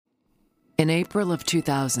In April of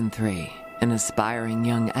 2003, an aspiring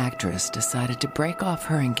young actress decided to break off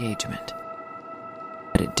her engagement.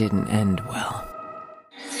 But it didn't end well.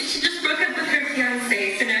 She just broke up with her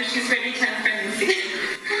fiancé, so now she's ready to have pregnancy.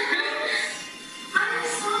 I'm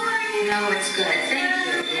sorry. No, it's good.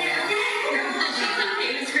 Thank you. Yeah.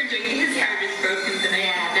 It was her doing his heart is broken tonight.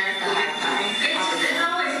 Yeah, that's the hard part. It's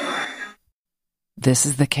always hard. This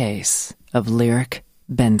is the case of Lyric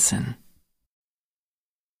Benson.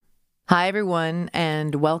 Hi, everyone,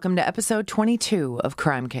 and welcome to episode 22 of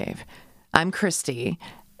Crime Cave. I'm Christy,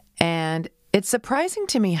 and it's surprising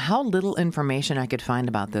to me how little information I could find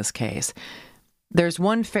about this case. There's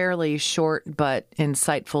one fairly short but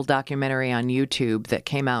insightful documentary on YouTube that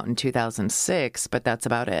came out in 2006, but that's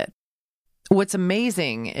about it. What's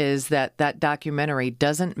amazing is that documentary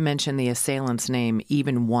doesn't mention the assailant's name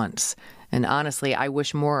even once, and honestly, I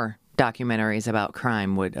wish more documentaries about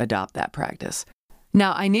crime would adopt that practice.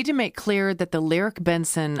 Now, I need to make clear that the Lyric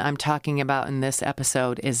Benson I'm talking about in this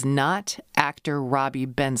episode is not actor Robbie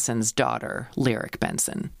Benson's daughter, Lyric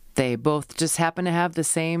Benson. They both just happen to have the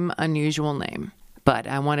same unusual name, but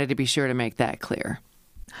I wanted to be sure to make that clear.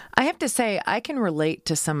 I have to say, I can relate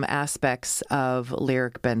to some aspects of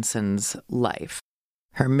Lyric Benson's life.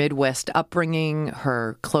 Her Midwest upbringing,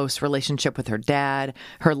 her close relationship with her dad,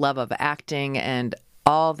 her love of acting, and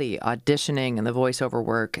all the auditioning and the voiceover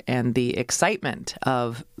work and the excitement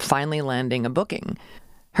of finally landing a booking.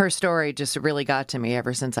 Her story just really got to me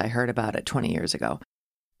ever since I heard about it 20 years ago.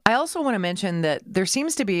 I also want to mention that there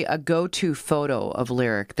seems to be a go-to photo of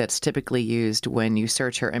Lyric that's typically used when you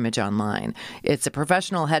search her image online. It's a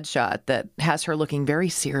professional headshot that has her looking very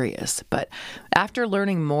serious, but after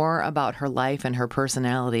learning more about her life and her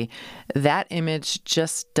personality, that image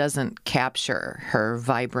just doesn't capture her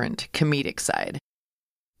vibrant, comedic side.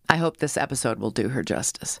 I hope this episode will do her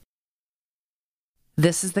justice.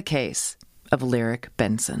 This is the case of Lyric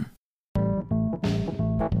Benson.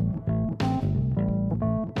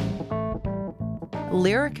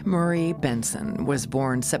 Lyric Marie Benson was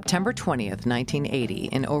born September 20th, 1980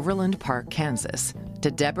 in Overland Park, Kansas,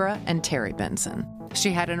 to Deborah and Terry Benson.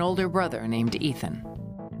 She had an older brother named Ethan.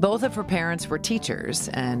 Both of her parents were teachers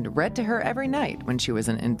and read to her every night when she was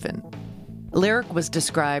an infant. Lyric was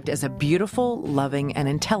described as a beautiful, loving, and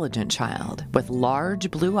intelligent child with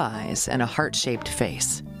large blue eyes and a heart-shaped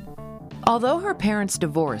face. Although her parents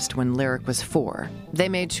divorced when Lyric was 4, they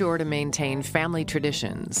made sure to maintain family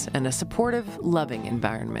traditions and a supportive, loving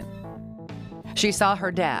environment. She saw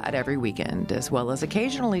her dad every weekend, as well as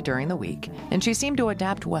occasionally during the week, and she seemed to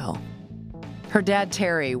adapt well. Her dad,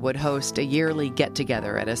 Terry, would host a yearly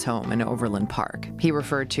get-together at his home in Overland Park, he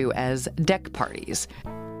referred to as deck parties.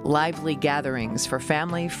 Lively gatherings for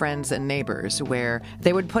family, friends, and neighbors where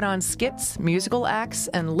they would put on skits, musical acts,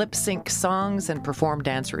 and lip-sync songs and perform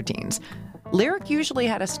dance routines. Lyric usually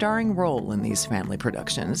had a starring role in these family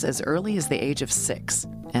productions as early as the age of 6,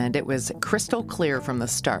 and it was crystal clear from the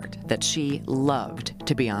start that she loved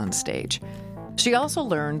to be on stage. She also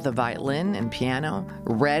learned the violin and piano,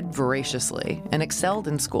 read voraciously, and excelled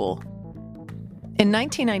in school. In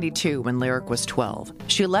 1992, when Lyric was 12,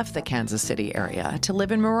 she left the Kansas City area to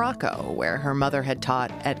live in Morocco, where her mother had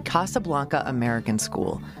taught at Casablanca American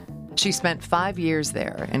School. She spent 5 years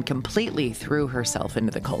there and completely threw herself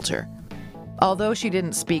into the culture. Although she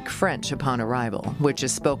didn't speak French upon arrival, which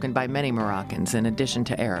is spoken by many Moroccans in addition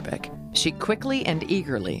to Arabic, she quickly and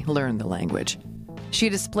eagerly learned the language. She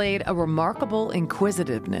displayed a remarkable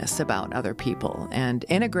inquisitiveness about other people and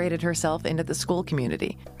integrated herself into the school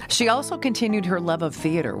community. She also continued her love of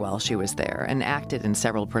theater while she was there and acted in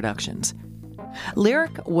several productions.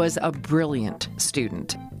 Lyric was a brilliant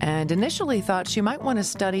student and initially thought she might want to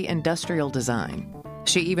study industrial design.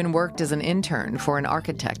 She even worked as an intern for an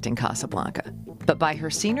architect in Casablanca. But by her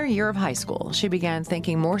senior year of high school, she began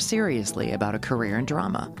thinking more seriously about a career in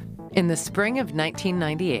drama. In the spring of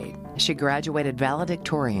 1998, she graduated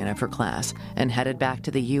valedictorian of her class and headed back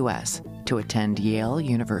to the U.S. to attend Yale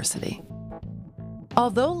University.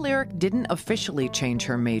 Although Lyric didn't officially change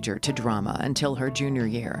her major to drama until her junior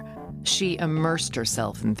year, she immersed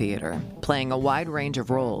herself in theater, playing a wide range of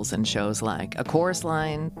roles in shows like A Chorus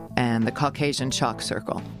Line and The Caucasian Chalk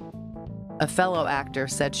Circle. A fellow actor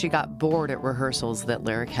said she got bored at rehearsals that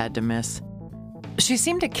Lyric had to miss. She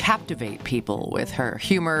seemed to captivate people with her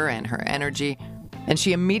humor and her energy, and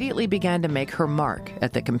she immediately began to make her mark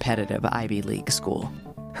at the competitive Ivy League school.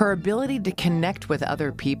 Her ability to connect with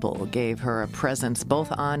other people gave her a presence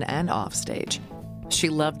both on and off stage. She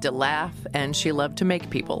loved to laugh, and she loved to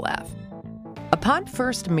make people laugh. Upon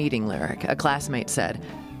first meeting Lyric, a classmate said,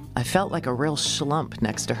 "I felt like a real schlump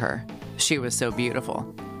next to her. She was so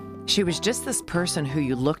beautiful." She was just this person who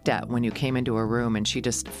you looked at when you came into a room and she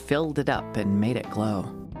just filled it up and made it glow.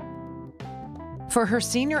 For her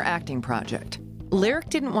senior acting project, Lyric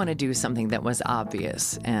didn't want to do something that was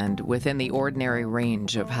obvious and within the ordinary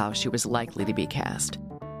range of how she was likely to be cast.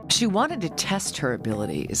 She wanted to test her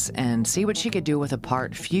abilities and see what she could do with a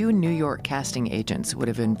part few New York casting agents would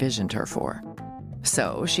have envisioned her for.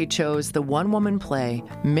 So she chose the one-woman play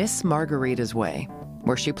Miss Margarita's Way,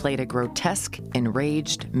 where she played a grotesque,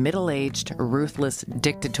 enraged, middle-aged, ruthless,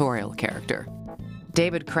 dictatorial character.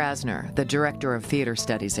 David Krasner, the director of theater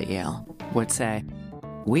studies at Yale, would say,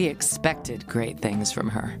 "We expected great things from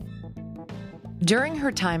her." During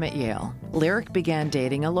her time at Yale, Lyric began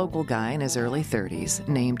dating a local guy in his early 30s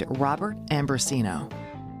named Robert Ambrosino.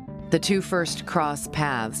 The two first crossed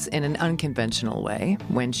paths in an unconventional way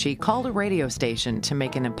when she called a radio station to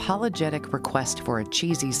make an apologetic request for a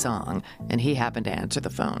cheesy song, and he happened to answer the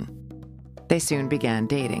phone. They soon began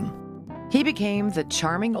dating. He became the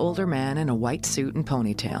charming older man in a white suit and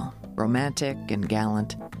ponytail, romantic and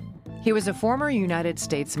gallant. He was a former United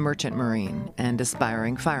States Merchant Marine and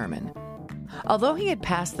aspiring fireman. Although he had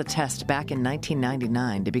passed the test back in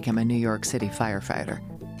 1999 to become a New York City firefighter,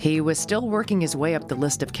 he was still working his way up the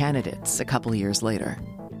list of candidates a couple years later.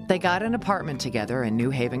 They got an apartment together in New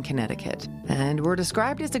Haven, Connecticut, and were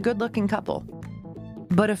described as a good-looking couple.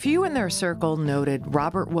 But a few in their circle noted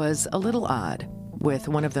Robert was a little odd, with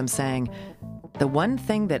one of them saying, the one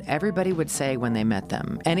thing that everybody would say when they met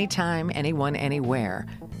them, anytime, anyone, anywhere,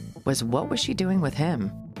 was what was she doing with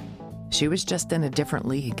him? She was just in a different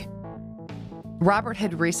league. Robert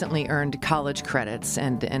had recently earned college credits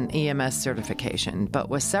and an EMS certification, but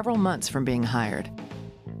was several months from being hired.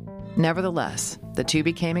 Nevertheless, the two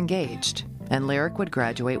became engaged, and Lyric would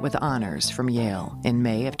graduate with honors from Yale in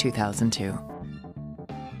May of 2002.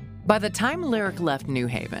 By the time Lyric left New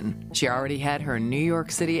Haven, she already had her New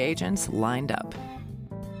York City agents lined up.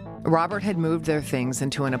 Robert had moved their things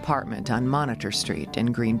into an apartment on Monitor Street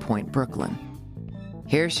in Greenpoint, Brooklyn.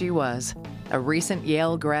 Here she was, a recent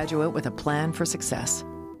Yale graduate with a plan for success,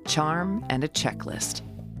 charm, and a checklist.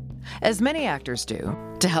 As many actors do,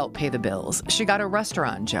 to help pay the bills, she got a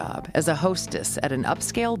restaurant job as a hostess at an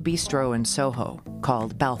upscale bistro in Soho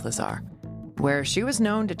called Balthazar, where she was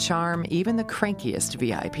known to charm even the crankiest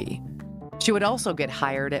VIP. She would also get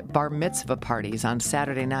hired at bar mitzvah parties on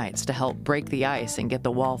Saturday nights to help break the ice and get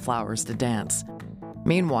the wallflowers to dance.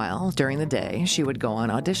 Meanwhile, during the day, she would go on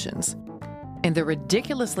auditions. In the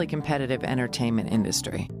ridiculously competitive entertainment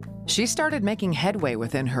industry, she started making headway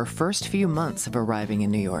within her first few months of arriving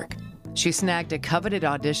in New York. She snagged a coveted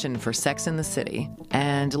audition for Sex and the City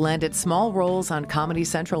and landed small roles on Comedy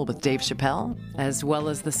Central with Dave Chappelle, as well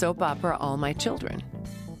as the soap opera All My Children.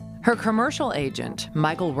 Her commercial agent,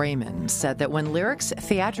 Michael Raymond, said that when Lyric's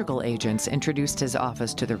theatrical agents introduced his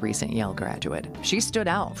office to the recent Yale graduate, she stood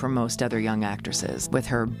out from most other young actresses with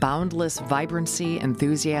her boundless vibrancy,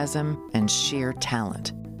 enthusiasm, and sheer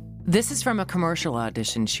talent. This is from a commercial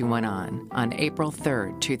audition she went on April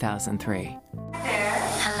 3rd, 2003.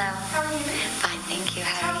 Hello. How are you? Fine, thank you.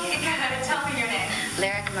 How are you? Good. Tell me your name.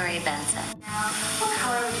 Lyric Marie Benson. What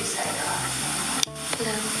color would you say they are?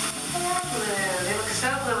 Blue. Blue. They look so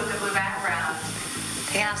blue with the blue background.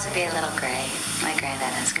 They can also be a little gray. My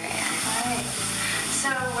granddad has gray eyes. Right. So,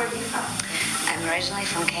 where are you from? I'm originally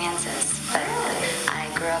from Kansas, but I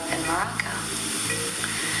grew up in Morocco.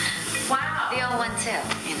 Wow. The old one too,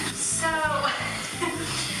 you know.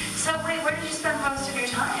 So wait, where did you spend most of your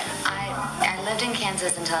time? I lived in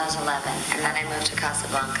Kansas until I was 11, and then I moved to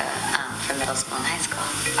Casablanca for middle school and high school.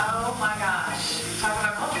 Oh my gosh. Talk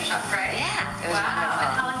about culture shock, right? Yeah, it was wow. wonderful.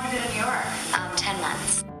 And how long have you been in New York? 10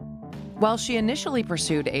 months. While she initially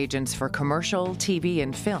pursued agents for commercial, TV,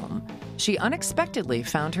 and film, she unexpectedly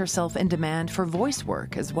found herself in demand for voice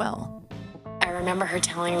work as well. I remember her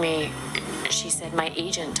telling me, she said, my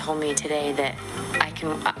agent told me today that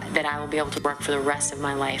I will be able to work for the rest of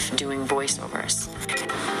my life doing voiceovers.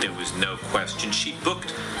 There was no question. She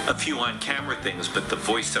booked a few on-camera things, but the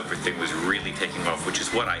voiceover thing was really taking off, which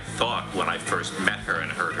is what I thought when I first met her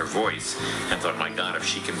and heard her voice, and thought, my God, if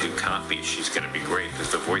she can do copy, she's going to be great,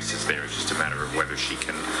 because the voice is there. It's just a matter of whether she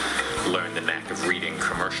can learn the knack of reading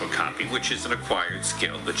commercial copy, which is an acquired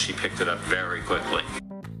skill, but she picked it up very quickly.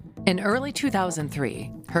 In early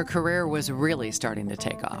 2003, her career was really starting to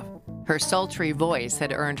take off. Her sultry voice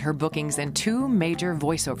had earned her bookings in 2 major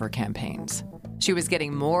voiceover campaigns. She was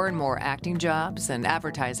getting more and more acting jobs and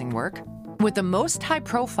advertising work, with the most high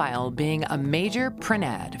profile being a major print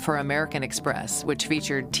ad for American Express, which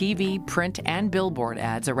featured TV, print, and billboard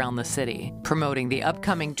ads around the city, promoting the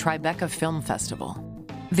upcoming Tribeca Film Festival.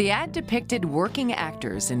 The ad depicted working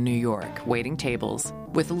actors in New York waiting tables,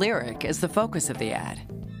 with Lyric as the focus of the ad,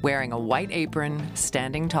 wearing a white apron,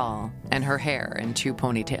 standing tall, and her hair in 2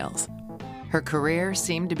 ponytails. Her career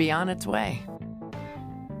seemed to be on its way.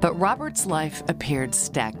 But Robert's life appeared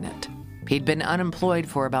stagnant. He'd been unemployed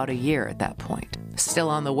for about a year at that point, still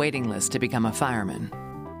on the waiting list to become a fireman.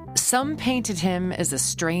 Some painted him as a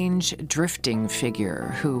strange, drifting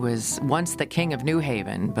figure who was once the king of New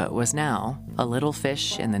Haven, but was now a little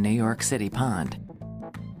fish in the New York City pond.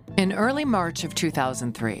 In early March of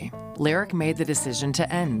 2003, Lyric made the decision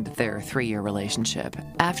to end their 3-year relationship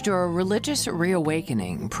after a religious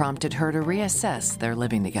reawakening prompted her to reassess their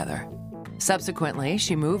living together. Subsequently,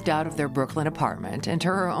 she moved out of their Brooklyn apartment into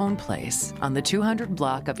her own place on the 200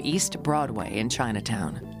 block of East Broadway in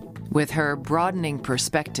Chinatown. With her broadening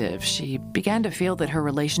perspective, she began to feel that her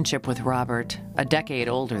relationship with Robert, a decade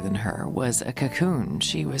older than her, was a cocoon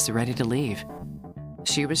she was ready to leave.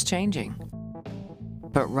 She was changing.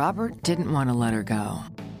 But Robert didn't want to let her go.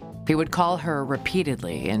 He would call her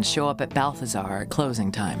repeatedly and show up at Balthazar at closing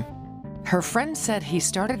time. Her friend said he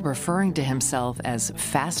started referring to himself as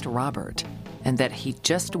Fast Robert and that he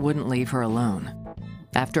just wouldn't leave her alone.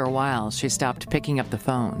 After a while, she stopped picking up the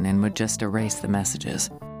phone and would just erase the messages.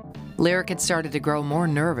 Lyric had started to grow more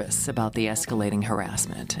nervous about the escalating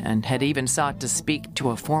harassment and had even sought to speak to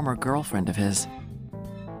a former girlfriend of his.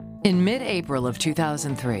 In mid-April of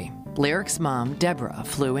 2003, Lyric's mom, Deborah,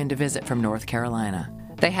 flew in to visit from North Carolina.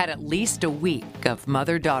 They had at least a week of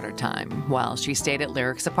mother-daughter time while she stayed at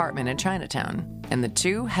Lyric's apartment in Chinatown, and the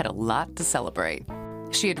two had a lot to celebrate.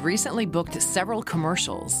 She had recently booked several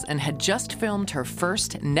commercials and had just filmed her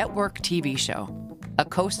first network TV show, a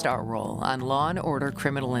co-star role on Law & Order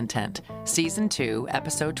Criminal Intent, Season 2,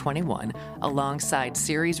 Episode 21, alongside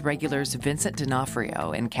series regulars Vincent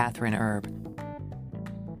D'Onofrio and Catherine Erb.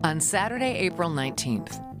 On Saturday, April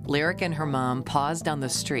 19th, Lyric and her mom paused on the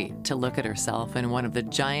street to look at herself in one of the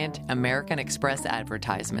giant American Express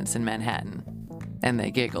advertisements in Manhattan, and they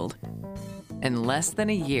giggled. In less than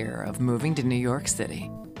a year of moving to New York City,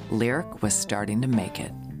 Lyric was starting to make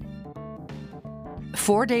it.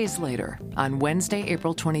 4 days later, on Wednesday,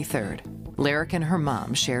 April 23rd, Lyric and her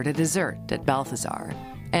mom shared a dessert at Balthazar,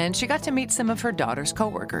 and she got to meet some of her daughter's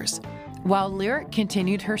coworkers. While Lyric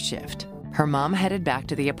continued her shift, her mom headed back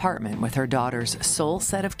to the apartment with her daughter's sole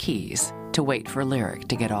set of keys to wait for Lyric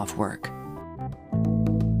to get off work.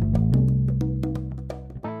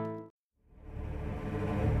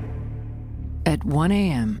 At 1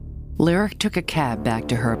 a.m., Lyric took a cab back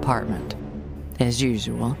to her apartment. As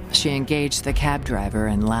usual, she engaged the cab driver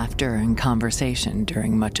in laughter and conversation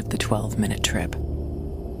during much of the 12-minute trip.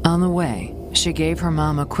 On the way, she gave her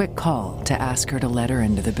mom a quick call to ask her to let her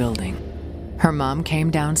into the building. Her mom came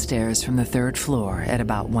downstairs from the 3rd floor at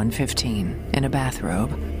about 1:15 in a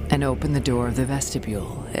bathrobe and opened the door of the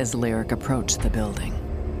vestibule as Lyric approached the building.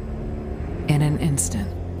 In an instant,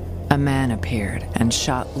 a man appeared and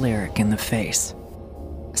shot Lyric in the face.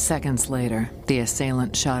 Seconds later, the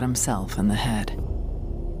assailant shot himself in the head.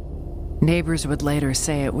 Neighbors would later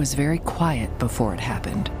say it was very quiet before it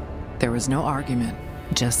happened. There was no argument,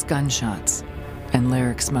 just gunshots, and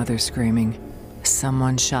Lyric's mother screaming,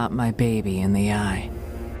 "Someone shot my baby in the eye."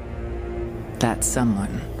 That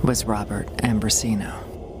someone was Robert Ambrosino.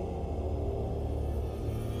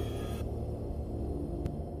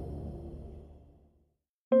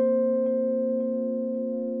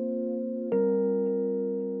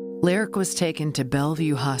 Lyric was taken to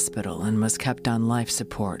Bellevue Hospital and was kept on life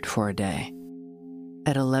support for a day.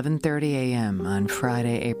 At 11:30 a.m. on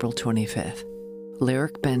Friday, April 25th,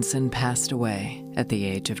 Lyric Benson passed away at the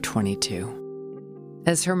age of 22.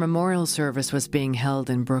 As her memorial service was being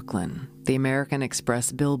held in Brooklyn, the American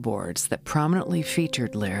Express billboards that prominently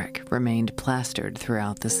featured Lyric remained plastered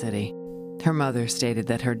throughout the city. Her mother stated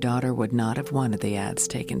that her daughter would not have wanted the ads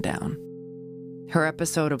taken down. Her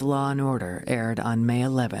episode of Law & Order aired on May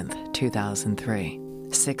 11th, 2003,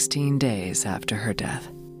 16 days after her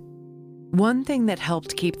death. One thing that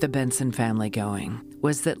helped keep the Benson family going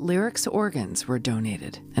was that Lyric's organs were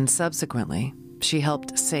donated, and subsequently, she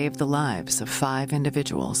helped save the lives of 5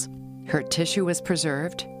 individuals. Her tissue was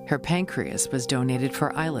preserved, her pancreas was donated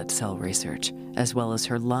for islet cell research, as well as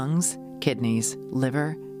her lungs, kidneys,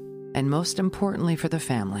 liver, and most importantly for the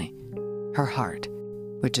family, her heart,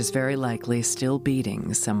 which is very likely still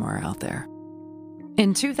beating somewhere out there.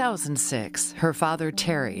 In 2006, her father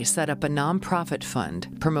Terry set up a nonprofit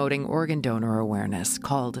fund promoting organ donor awareness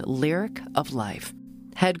called Lyric of Life,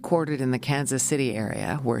 headquartered in the Kansas City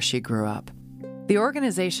area where she grew up. The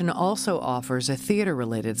organization also offers a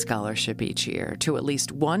theater-related scholarship each year to at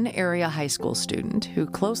least one area high school student who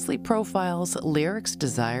closely profiles Lyric's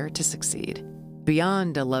desire to succeed.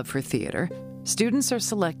 Beyond a love for theater, students are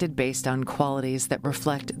selected based on qualities that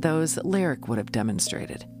reflect those Lyric would have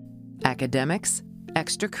demonstrated: academics,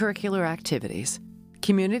 extracurricular activities,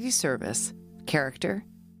 community service, character,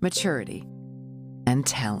 maturity, and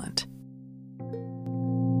talent.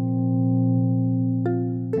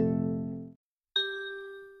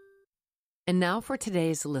 And now for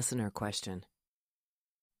today's listener question.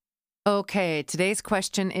 Okay, today's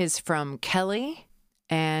question is from Kelly,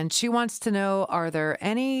 and she wants to know, are there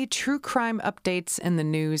any true crime updates in the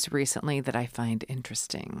news recently that I find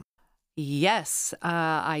interesting? Yes,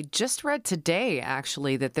 I just read today,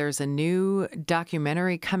 actually, that there's a new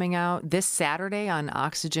documentary coming out this Saturday on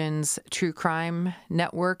Oxygen's True Crime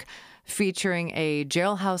Network featuring a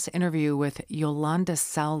jailhouse interview with Yolanda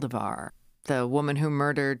Saldivar, the woman who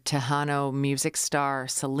murdered Tejano music star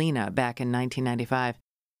Selena back in 1995.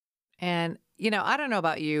 And, I don't know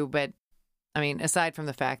about you, but, aside from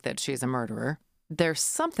the fact that she's a murderer, there's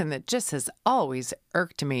something that just has always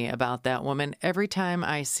irked me about that woman every time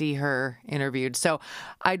I see her interviewed. So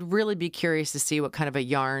I'd really be curious to see what kind of a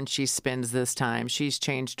yarn she spins this time. She's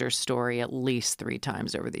changed her story at least 3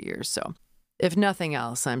 times over the years. So if nothing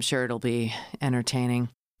else, I'm sure it'll be entertaining.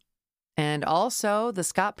 And also the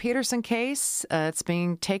Scott Peterson case, it's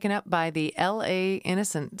being taken up by the LA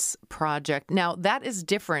Innocence Project. Now, that is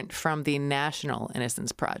different from the National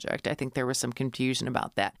Innocence Project. I think there was some confusion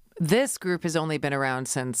about that. This group has only been around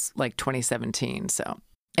since 2017. So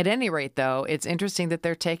at any rate, though, it's interesting that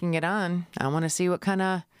they're taking it on. I want to see what kind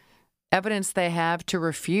of evidence they have to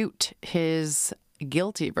refute his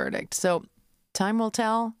guilty verdict. So time will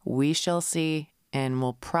tell. We shall see. And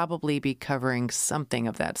we'll probably be covering something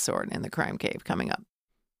of that sort in the Crime Cave coming up.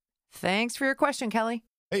 Thanks for your question, Kelly.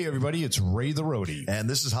 Hey, everybody, it's Ray the Roadie. And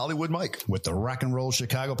this is Hollywood Mike with the Rock and Roll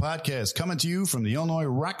Chicago podcast, coming to you from the Illinois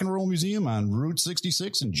Rock and Roll Museum on Route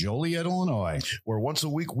 66 in Joliet, Illinois. Where once a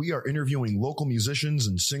week we are interviewing local musicians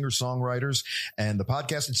and singer-songwriters. And the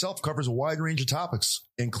podcast itself covers a wide range of topics,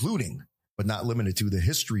 including, but not limited to, the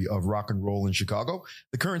history of rock and roll in Chicago,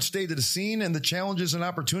 the current state of the scene, and the challenges and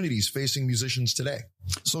opportunities facing musicians today.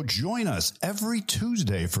 So join us every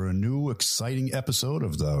Tuesday for a new exciting episode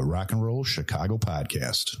of the Rock and Roll Chicago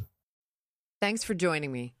podcast. Thanks for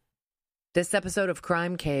joining me. This episode of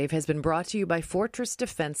Crime Cave has been brought to you by Fortress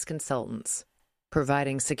Defense Consultants,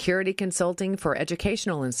 providing security consulting for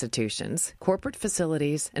educational institutions, corporate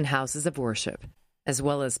facilities, and houses of worship, as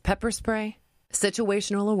well as pepper spray,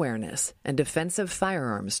 situational awareness, and defensive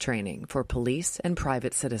firearms training for police and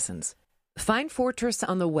private citizens. Find Fortress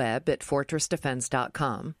on the web at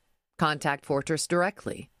fortressdefense.com. Contact Fortress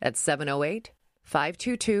directly at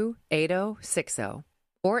 708-522-8060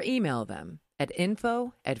 or email them at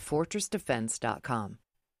info@fortressdefense.com.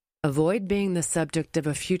 Avoid being the subject of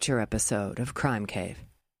a future episode of Crime Cave.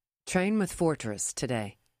 Train with Fortress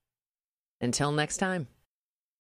today. Until next time.